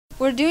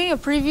We're doing a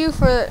preview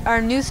for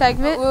our new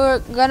segment. We're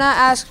gonna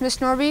ask Miss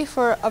Norby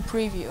for a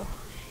preview.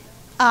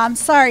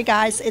 Sorry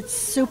guys, it's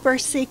super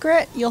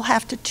secret. You'll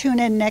have to tune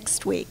in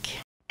next week.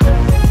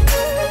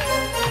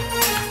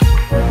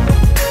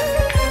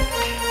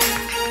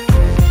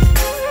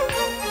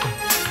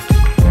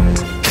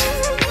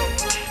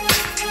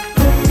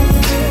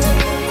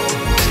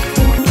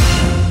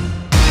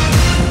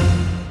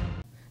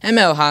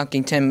 Hello,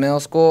 Hopkinton Middle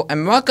School,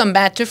 and welcome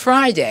back to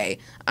Friday.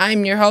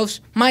 I'm your host,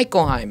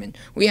 Michael Hyman.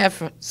 We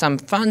have some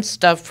fun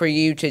stuff for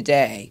you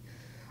today.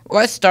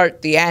 Let's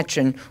start the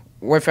action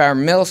with our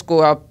middle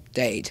school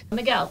update.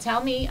 Miguel,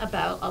 tell me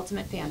about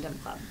Ultimate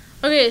Fandom Club.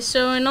 Okay,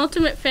 so in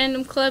Ultimate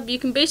Fandom Club, you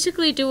can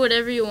basically do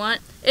whatever you want.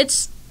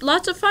 It's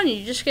lots of fun.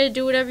 You just get to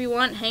do whatever you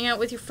want, hang out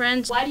with your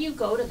friends. Why do you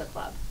go to the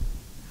club?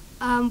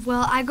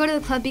 Well, I go to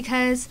the club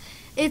because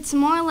it's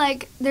more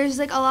like there's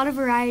like a lot of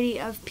variety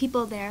of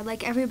people there.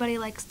 Like everybody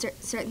likes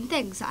certain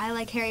things. I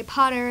like Harry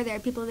Potter. There are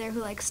people there who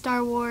like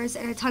Star Wars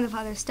and a ton of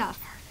other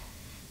stuff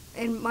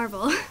in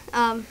Marvel.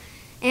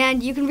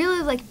 And you can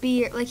really like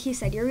be, like he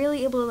said, you're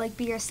really able to like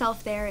be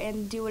yourself there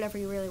and do whatever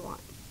you really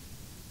want.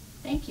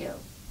 Thank you.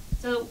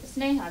 So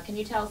Sneha, can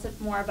you tell us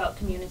more about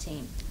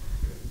Community?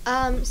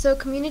 So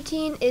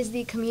Community is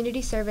the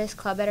community service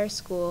club at our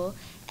school,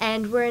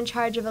 and we're in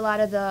charge of a lot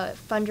of the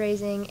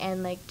fundraising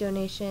and like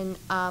donation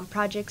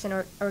projects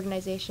and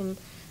organization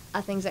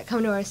things that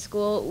come to our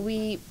school.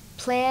 We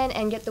plan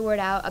and get the word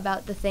out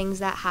about the things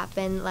that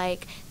happen,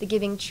 like the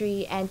Giving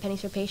Tree and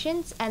Pennies for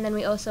Patients, and then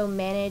we also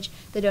manage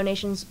the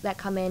donations that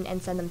come in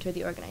and send them to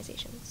the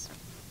organizations.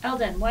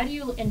 Eldon, why do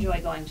you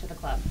enjoy going to the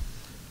club?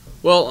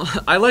 Well,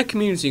 I like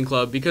Community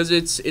Club because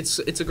it's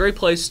a great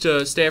place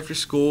to stay after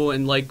school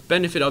and like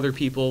benefit other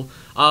people.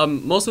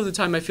 Most of the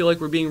time I feel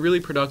like we're being really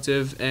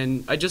productive,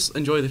 and I just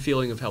enjoy the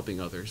feeling of helping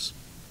others.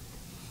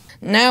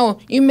 Now,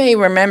 you may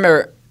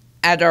remember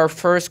at our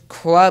first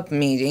club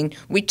meeting,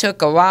 we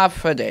took a lot of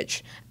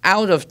footage.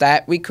 Out of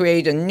that, we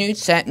created a new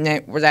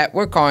segment that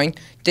we're calling,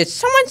 Did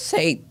Someone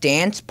Say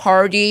Dance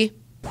Party?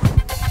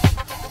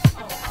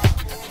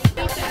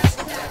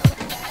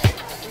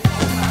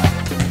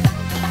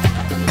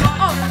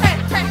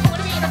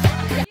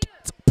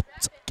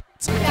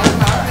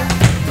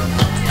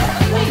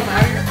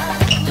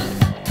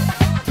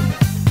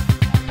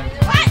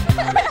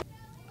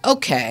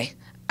 Okay,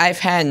 I've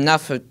had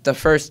enough of the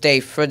first day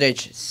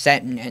footage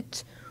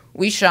segment.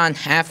 We shot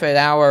half an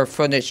hour of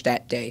footage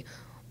that day.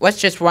 Let's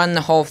just run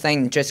the whole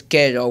thing and just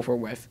get it over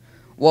with.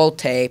 We'll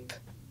tape.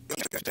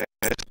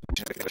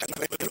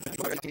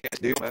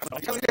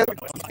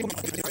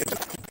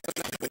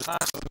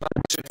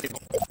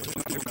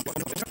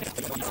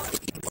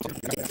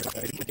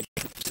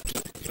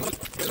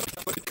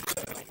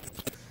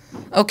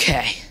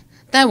 Okay,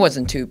 that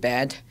wasn't too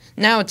bad.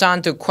 Now it's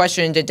on to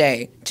question of the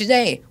day.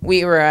 Today,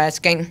 we were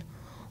asking,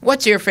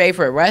 what's your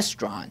favorite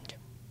restaurant?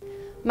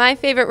 My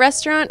favorite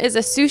restaurant is a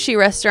sushi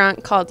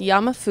restaurant called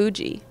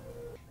Yamafuji.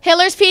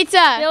 Hiller's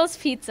Pizza. Bill's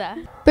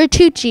Pizza.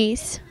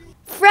 Bertucci's.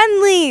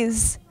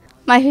 Friendly's.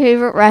 My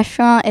favorite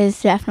restaurant is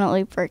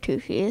definitely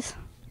Bertucci's.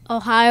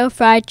 Ohio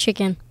Fried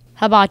Chicken.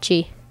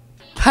 Hibachi.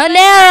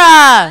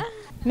 Panera.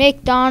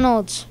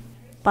 McDonald's.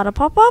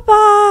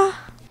 Ba-da-ba-ba-ba.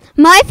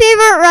 My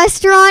favorite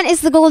restaurant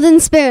is the Golden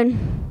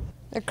Spoon.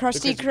 The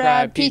Krusty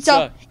Krab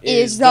pizza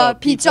is the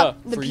pizza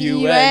for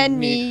you and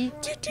me.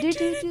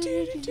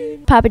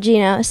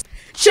 Papagino's.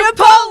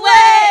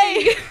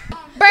 Chipotle!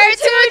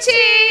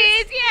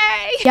 Bertucci's!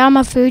 Yay!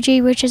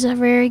 Yamafuji, which is a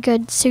very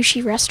good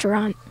sushi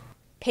restaurant.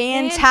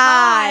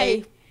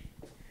 Pantai.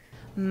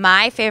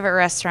 My favorite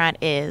restaurant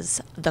is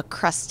the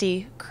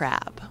Krusty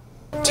Krab.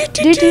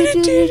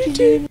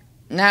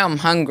 Now I'm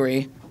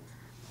hungry.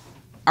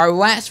 Our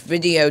last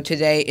video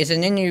today is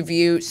an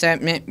interview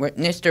segment with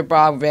Mr.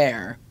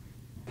 Boisvert.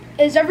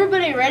 Is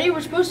everybody ready?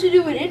 We're supposed to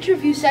do an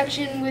interview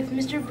section with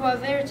Mr.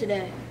 Boisvert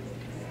today.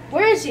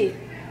 Where is he?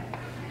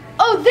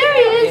 Oh, there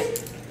he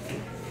is!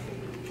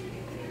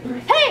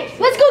 Hey,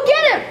 let's go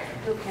get him!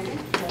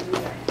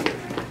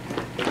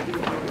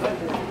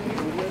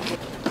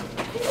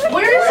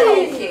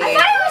 Where is he? I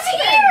thought he was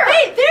here!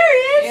 Hey, there he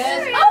is!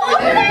 Yes. Oh,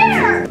 over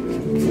there!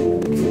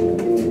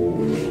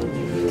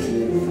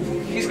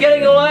 He's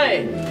getting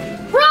away!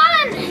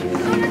 Run!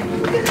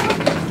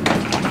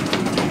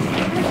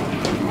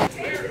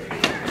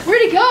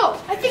 Where'd he go?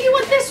 I think he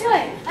went this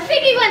way. I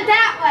think he went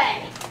that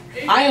way.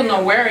 I don't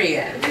know where he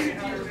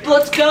is.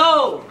 Let's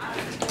go!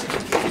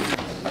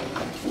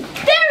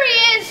 There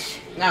he is!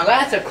 Now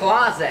that's a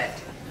closet.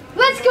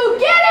 Let's go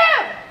get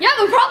him! Yeah,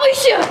 we probably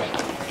should.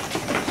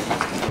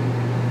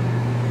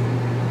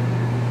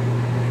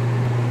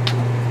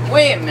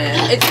 Wait a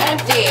minute, it's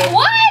empty.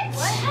 What?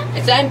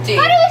 It's empty.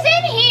 But who's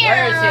in here?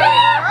 Where is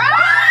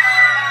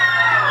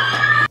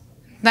he?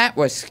 That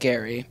was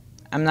scary.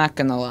 I'm not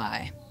gonna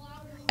lie.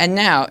 And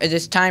now it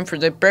is time for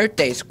the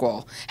birthday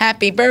squall.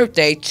 Happy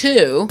birthday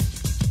to...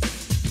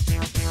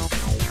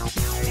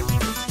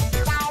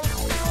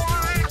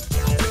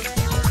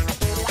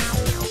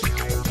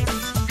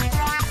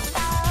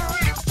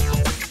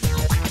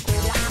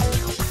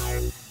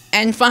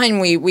 And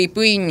finally, we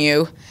bring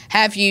you,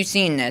 have you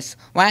seen this?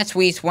 Last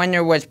week's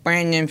winner was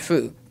Brandon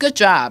Fu. Good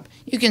job.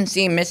 You can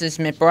see Mrs.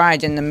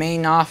 McBride in the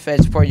main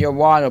office for your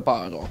water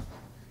bottle.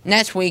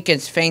 Next week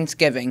is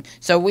Thanksgiving,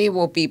 so we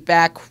will be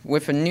back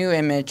with a new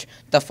image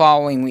the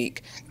following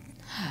week.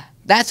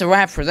 That's a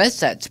wrap for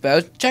this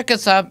Expo. Check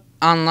us out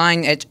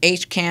online at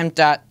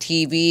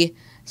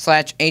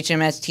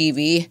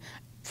hcam.tv/HMSTV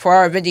for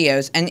our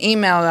videos, and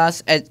email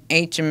us at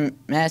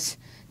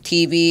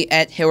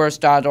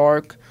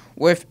hmstv@hillers.org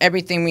with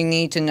everything we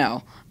need to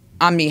know.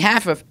 On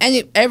behalf of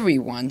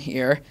everyone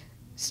here,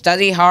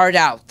 study hard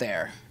out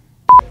there.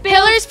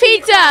 Hiller's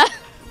Pizza!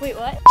 Wait,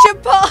 what?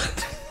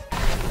 Chipotle!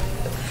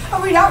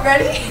 Are we not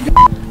ready?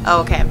 Oh,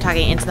 okay, I'm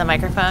talking into the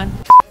microphone.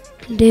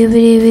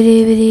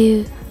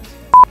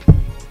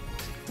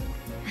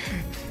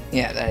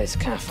 Yeah, that is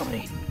kind of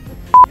funny.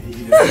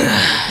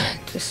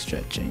 Just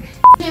stretching.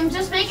 I'm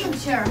just making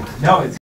sure. No, it's